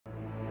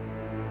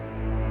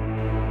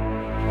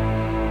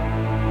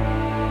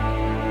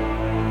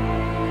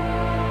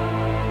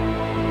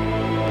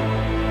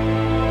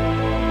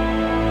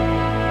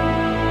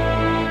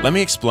Let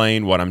me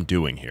explain what I'm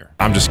doing here.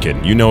 I'm just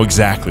kidding. You know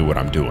exactly what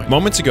I'm doing.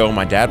 Moments ago,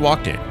 my dad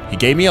walked in. He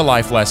gave me a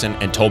life lesson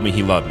and told me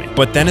he loved me.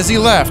 But then as he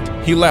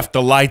left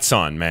the lights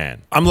on,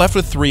 man. I'm left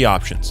with 3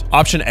 options.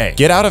 Option A,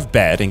 get out of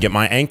bed and get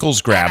my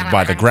ankles grabbed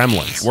by the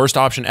gremlins. Worst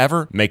option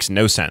ever, makes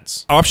no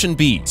sense. Option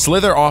B,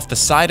 slither off the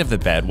side of the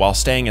bed while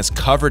staying as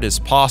covered as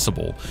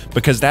possible,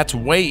 because that's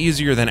way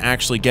easier than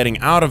actually getting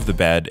out of the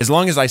bed as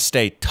long as I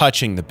stay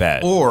touching the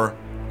bed. Or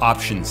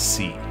option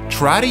C,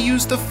 try to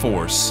use the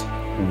Force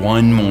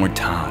one more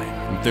time.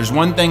 If there's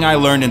one thing I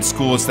learned in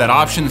school, it's that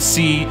option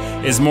C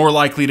is more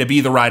likely to be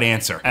the right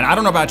answer. And I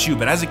don't know about you,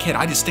 but as a kid,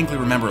 I distinctly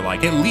remember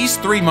like at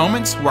least 3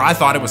 moments where I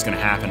thought it was gonna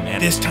happen, man.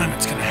 This time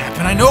it's gonna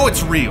happen. I know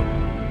it's real.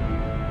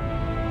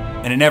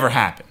 And it never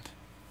happened.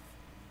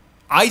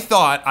 I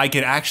thought I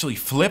could actually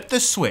flip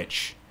the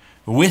switch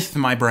with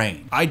my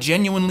brain. I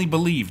genuinely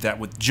believed that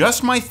with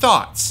just my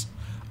thoughts,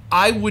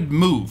 I would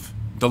move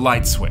the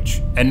light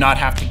switch and not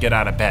have to get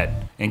out of bed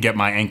and get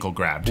my ankle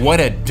grabbed. What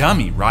a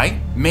dummy, right?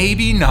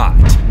 Maybe not.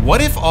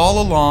 What if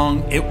all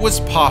along it was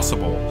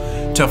possible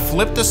to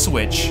flip the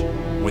switch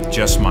with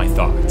just my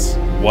thoughts?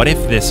 What if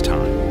this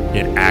time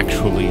it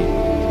actually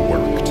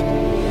worked?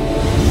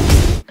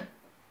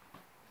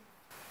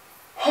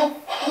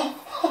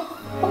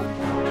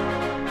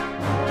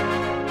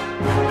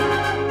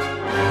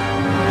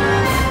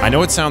 I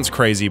know it sounds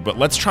crazy, but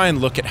let's try and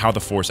look at how the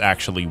Force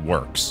actually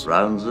works.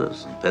 Surrounds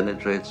us and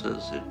penetrates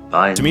us, it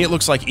binds. To me, it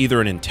looks like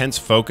either an intense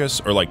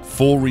focus or like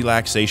full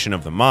relaxation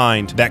of the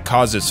mind that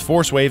causes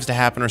force waves to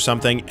happen or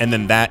something, and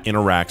then that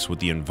interacts with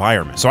the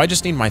environment. So I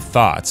just need my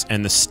thoughts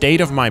and the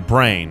state of my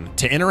brain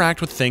to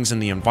interact with things in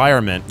the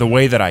environment the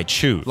way that I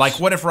choose. Like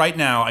what if right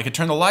now I could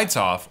turn the lights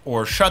off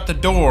or shut the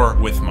door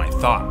with my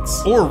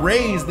thoughts? Or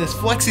raise this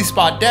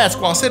FlexiSpot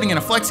desk while sitting in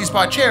a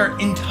FlexiSpot chair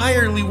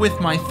entirely with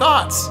my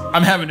thoughts.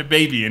 I'm having a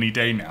baby any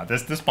day now.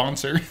 That's the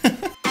sponsor.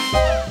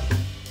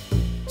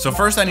 So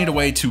first I need a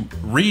way to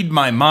read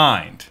my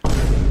mind.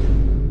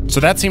 So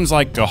that seems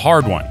like a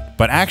hard one,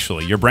 but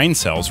actually your brain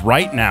cells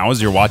right now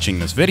as you're watching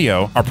this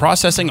video are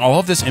processing all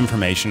of this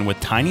information with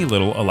tiny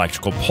little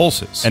electrical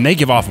pulses, and they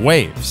give off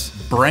waves,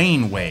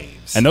 brain waves.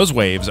 And those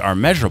waves are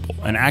measurable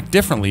and act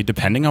differently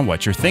depending on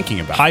what you're thinking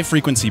about. High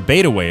frequency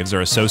beta waves are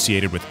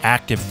associated with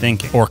active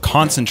thinking or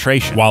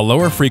concentration, while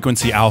lower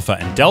frequency alpha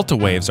and delta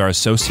waves are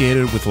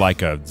associated with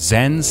like a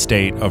Zen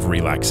state of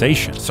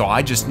relaxation. So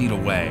I just need a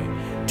way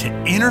to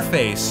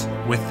interface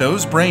with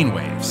those brain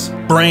waves.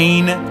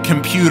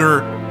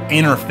 Brain-computer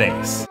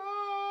interface.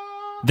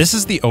 This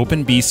is the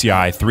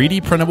OpenBCI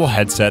 3D printable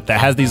headset that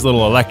has these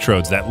little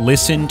electrodes that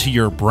listen to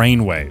your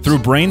brainwave through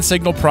brain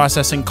signal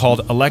processing called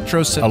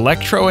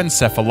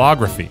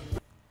electroencephalography.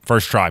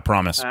 First try,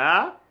 promise.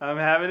 I'm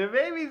having a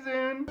baby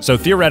soon. So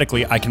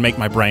theoretically, I can make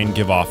my brain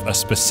give off a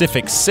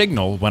specific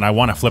signal when I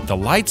want to flip the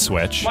light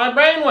switch. My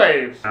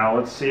brainwaves. Now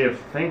let's see if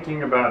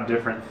thinking about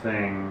different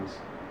things,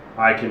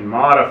 I can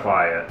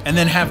modify it. And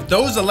then have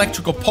those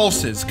electrical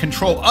pulses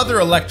control other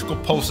electrical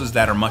pulses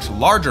that are much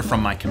larger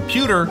from my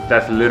computer.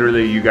 That's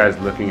literally you guys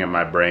looking at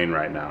my brain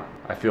right now.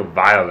 I feel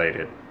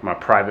violated. My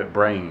private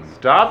brain.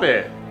 Stop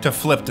it. To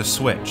flip the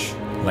switch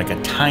like a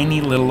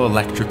tiny little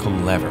electrical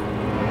lever.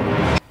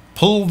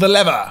 Pull the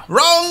lever.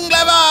 Wrong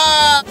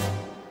lever!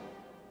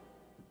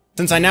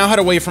 Since I now had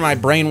a way for my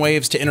brain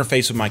waves to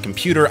interface with my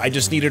computer, I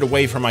just needed a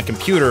way for my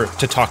computer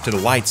to talk to the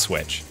light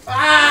switch.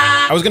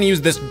 I was gonna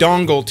use this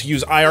dongle to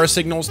use IR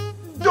signals.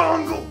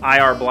 Dongle!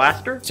 IR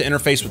blaster? To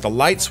interface with the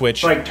light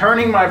switch. Like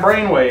turning my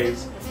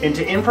brainwaves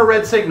into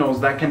infrared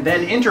signals that can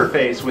then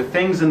interface with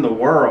things in the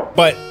world.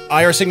 But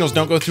IR signals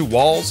don't go through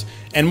walls,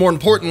 and more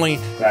importantly,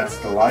 that's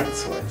the light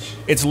switch.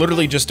 It's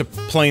literally just a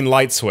plain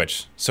light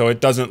switch, so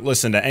it doesn't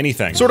listen to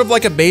anything. Sort of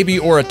like a baby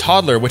or a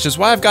toddler, which is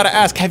why I've got to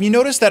ask, have you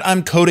noticed that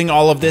I'm coding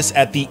all of this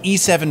at the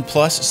E7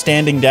 Plus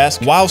standing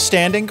desk while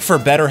standing for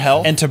better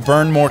health and to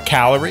burn more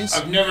calories?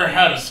 I've never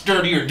had a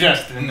sturdier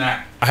desk than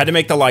that. I had to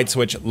make the light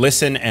switch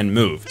listen and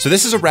move. So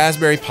this is a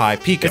Raspberry Pi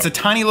Pico. It's a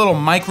tiny little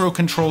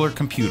microcontroller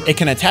computer. It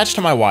can attach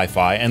to my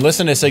Wi-Fi and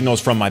listen to signals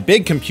from my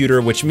big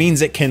computer, which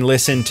means it can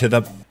listen to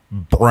the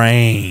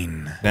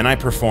brain. Then I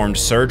performed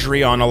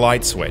surgery on a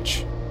light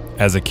switch.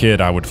 As a kid,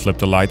 I would flip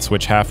the light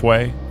switch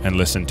halfway and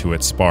listen to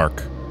it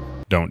spark.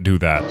 Don't do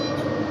that.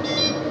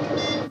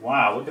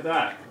 Wow, look at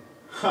that.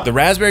 The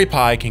Raspberry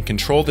Pi can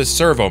control this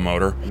servo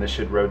motor. And this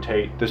should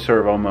rotate the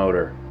servo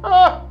motor.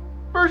 Ah,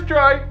 first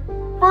try.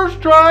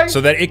 First try!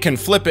 So that it can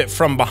flip it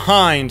from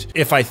behind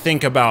if I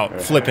think about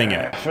flipping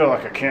it. I feel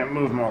like I can't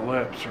move my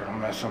lips or I'll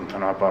mess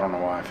something up. I don't know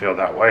why I feel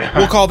that way.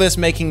 We'll call this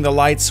making the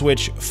light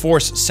switch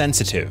force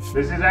sensitive.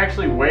 This is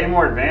actually way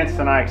more advanced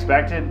than I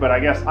expected, but I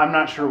guess I'm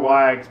not sure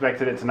why I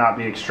expected it to not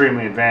be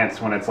extremely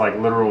advanced when it's like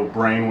literal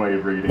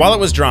brainwave reading. While it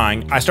was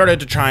drying, I started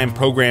to try and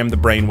program the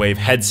brainwave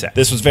headset.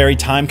 This was very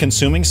time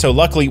consuming, so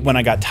luckily when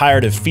I got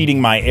tired of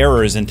feeding my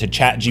errors into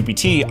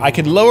ChatGPT, I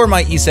could lower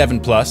my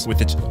E7 Plus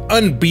with its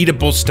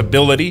unbeatable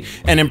stability mobility,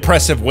 an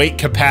impressive weight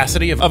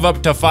capacity of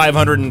up to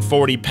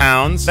 540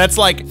 pounds. That's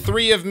like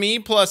 3 of me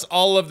plus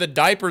all of the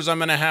diapers I'm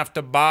gonna have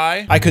to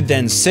buy. I could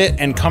then sit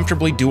and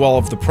comfortably do all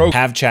of the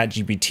have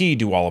ChatGPT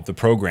do all of the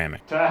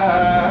programming.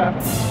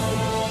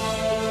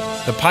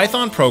 The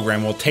Python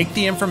program will take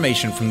the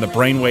information from the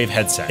Brainwave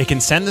headset. It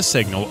can send the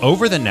signal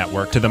over the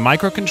network to the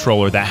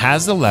microcontroller that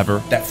has the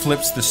lever that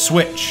flips the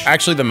switch.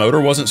 Actually, the motor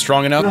wasn't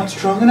strong enough. Not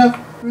strong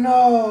enough?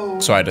 No.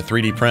 So I had to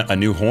 3D print a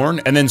new horn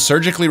and then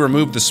surgically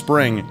remove the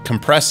spring,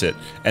 compress it,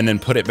 and then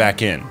put it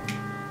back in.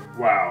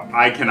 Wow,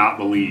 I cannot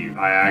believe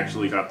I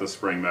actually got the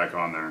spring back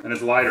on there. And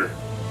it's lighter.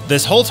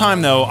 This whole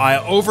time though,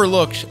 I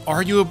overlooked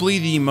arguably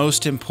the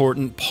most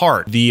important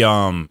part,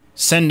 the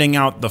sending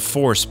out the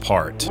force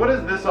part. What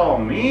does this all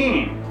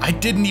mean? I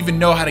didn't even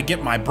know how to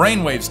get my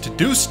brainwaves to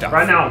do stuff.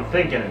 Right now I'm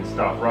thinking and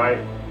stuff, right?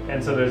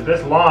 And so there's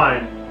this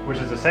line, which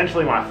is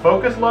essentially my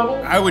focus level.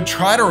 I would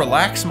try to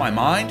relax my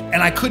mind,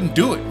 and I couldn't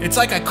do it. It's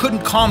like I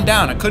couldn't calm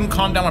down. I couldn't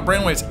calm down my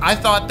brainwaves. I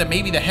thought that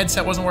maybe the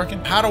headset wasn't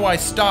working. How do I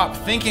stop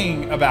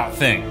thinking about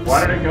things?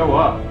 Why did it go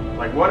up?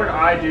 Like, what did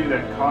I do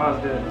that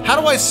caused it? How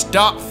do I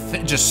stop,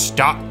 just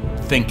stop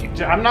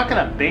thinking? I'm not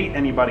gonna bait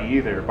anybody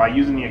either by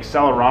using the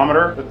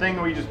accelerometer, the thing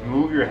where you just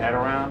move your head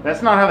around.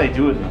 That's not how they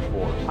do it in the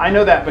Force. I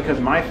know that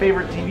because my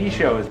favorite TV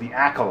show is The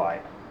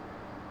Acolyte.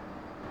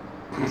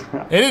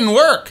 It didn't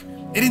work.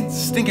 It didn't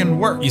stinking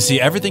work. You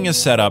see, everything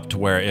is set up to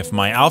where if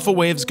my alpha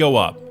waves go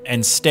up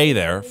and stay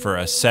there for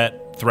a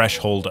set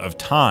threshold of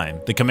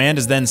time, the command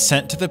is then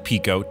sent to the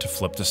Pico to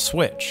flip the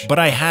switch. But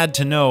I had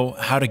to know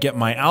how to get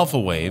my alpha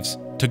waves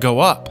to go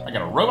up. I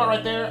got a robot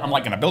right there. I'm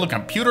like gonna build a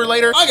computer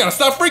later. I gotta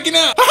stop freaking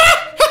out.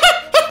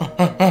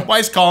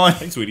 Wife's calling.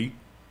 Hey, sweetie.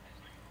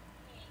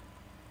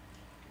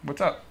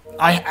 What's up?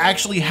 I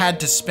actually had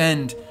to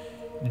spend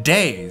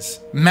days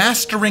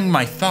mastering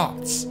my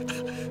thoughts.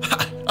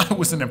 I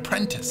was an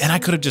apprentice. And I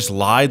could have just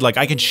lied, like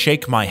I can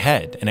shake my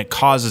head and it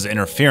causes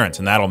interference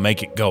and that'll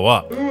make it go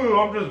up. Ooh,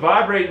 I'm just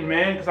vibrating,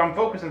 man, because I'm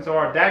focusing so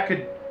hard. That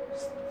could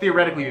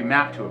theoretically be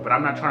mapped to it, but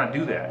I'm not trying to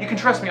do that. You can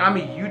trust me, I'm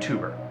a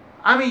YouTuber.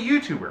 I'm a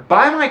YouTuber.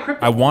 Buy my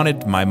crypto. I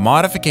wanted my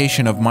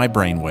modification of my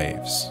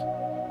brainwaves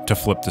to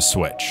flip the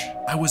switch.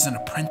 I was an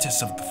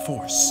apprentice of the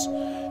Force,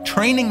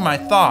 training my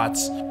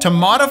thoughts to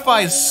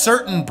modify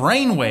certain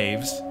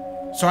brainwaves.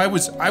 So I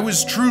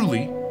was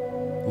truly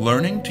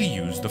learning to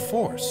use the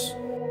Force.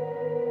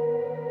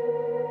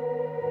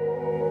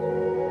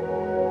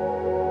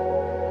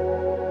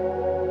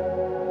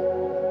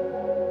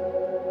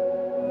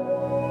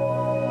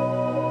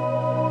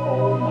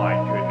 Oh my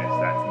goodness,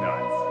 that's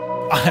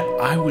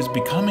nuts. I was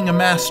becoming a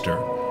master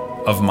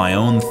of my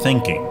own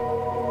thinking.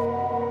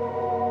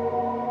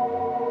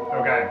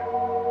 Okay.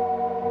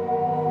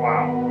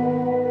 Wow.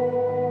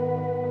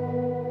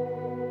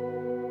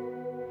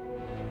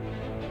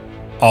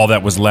 All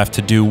that was left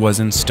to do was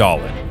install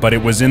it, but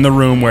it was in the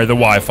room where the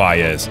Wi-Fi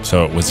is,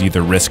 so it was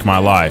either risk my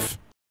life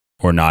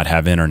or not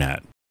have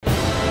internet.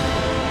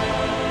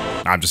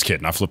 I'm just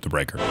kidding, I flipped the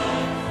breaker.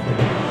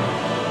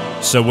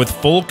 So with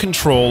full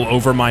control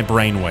over my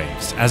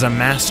brainwaves, as a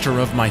master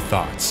of my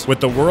thoughts, with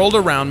the world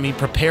around me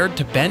prepared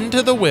to bend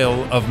to the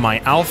will of my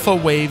alpha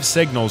wave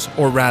signals,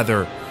 or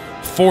rather,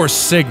 Force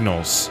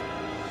signals,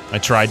 I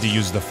tried to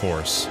use the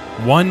Force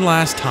one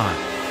last time,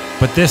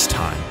 but this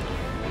time,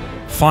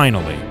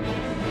 finally,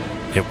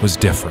 it was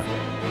different.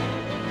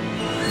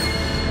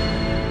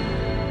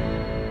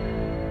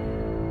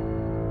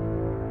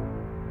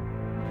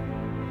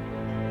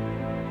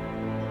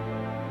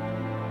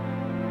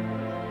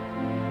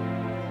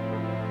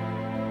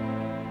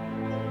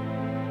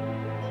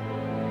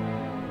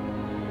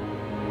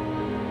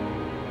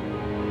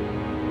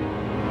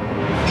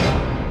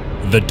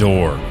 The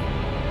door.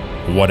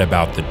 What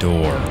about the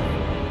door?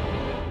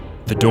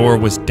 The door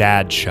was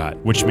dad shut,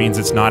 which means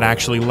it's not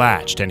actually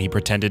latched, and he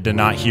pretended to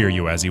not hear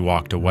you as he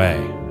walked away.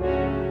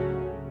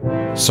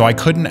 So I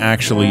couldn't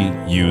actually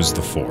use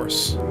the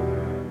Force.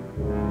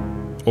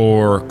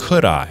 Or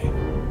could I?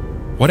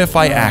 What if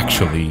I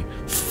actually,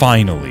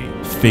 finally,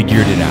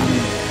 figured it out?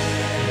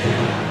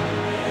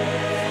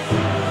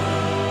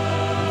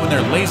 When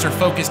they're laser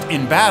focused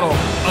in battle,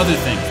 other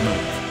things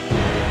move.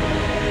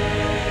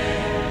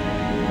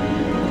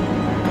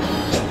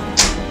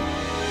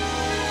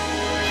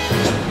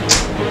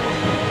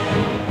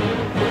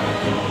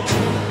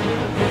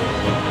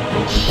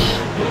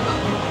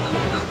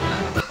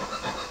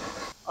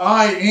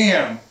 I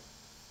am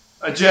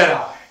a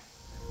Jedi.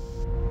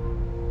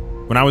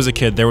 When I was a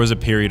kid, there was a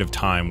period of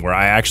time where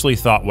I actually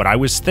thought what I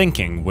was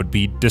thinking would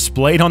be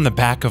displayed on the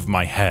back of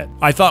my head.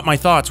 I thought my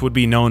thoughts would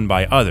be known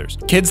by others.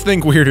 Kids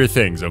think weirder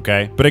things,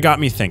 okay? But it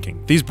got me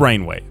thinking, these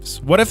brainwaves,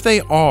 what if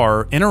they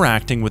are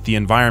interacting with the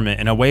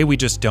environment in a way we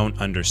just don't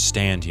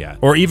understand yet?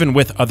 Or even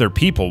with other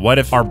people, what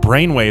if our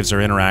brainwaves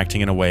are interacting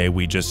in a way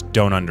we just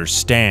don't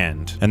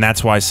understand? And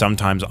that's why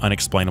sometimes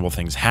unexplainable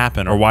things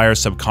happen, or why our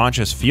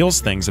subconscious feels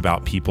things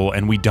about people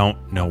and we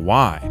don't know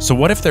why. So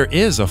what if there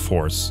is a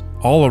force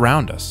all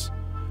around us,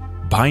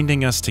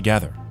 binding us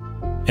together?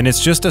 And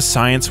it's just a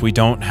science we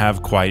don't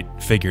have quite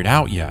figured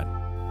out yet.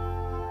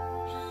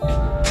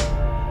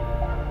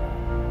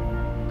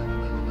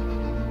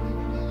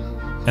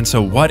 And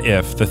so what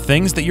if the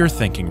things that you're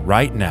thinking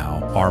right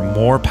now are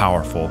more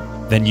powerful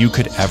than you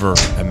could ever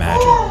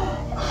imagine?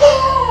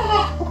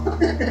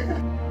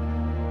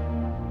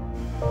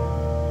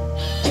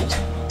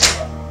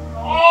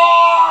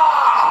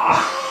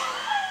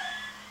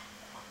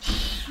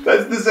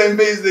 That's the same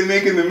face they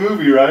make in the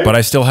movie, right? But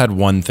I still had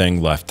one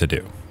thing left to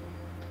do.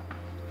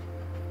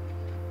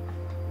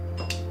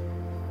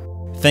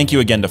 Thank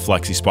you again to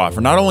FlexiSpot for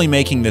not only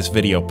making this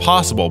video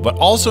possible, but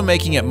also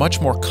making it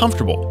much more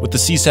comfortable with the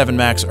C7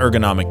 Max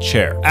ergonomic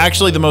chair.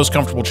 Actually, the most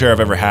comfortable chair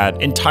I've ever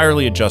had.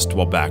 Entirely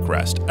adjustable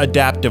backrest,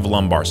 adaptive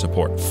lumbar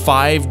support,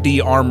 5D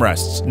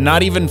armrests,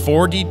 not even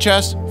 4D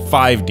chest,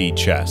 5D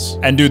chest.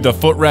 And dude, the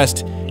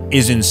footrest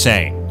is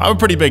insane. I'm a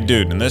pretty big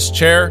dude, and this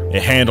chair,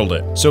 it handled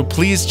it. So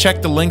please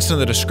check the links in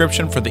the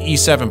description for the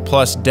E7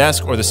 Plus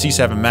desk or the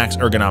C7 Max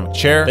ergonomic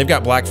chair. They've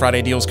got Black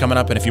Friday deals coming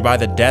up, and if you buy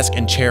the desk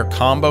and chair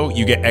combo,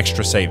 you get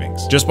extra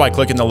savings. Just by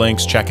clicking the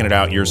links, checking it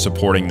out, you're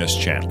supporting this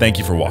channel. Thank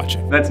you for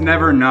watching. That's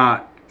never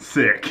not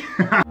sick.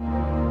 We're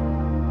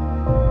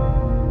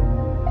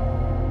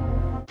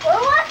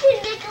watching,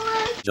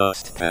 Nicholas.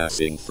 Just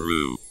passing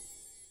through.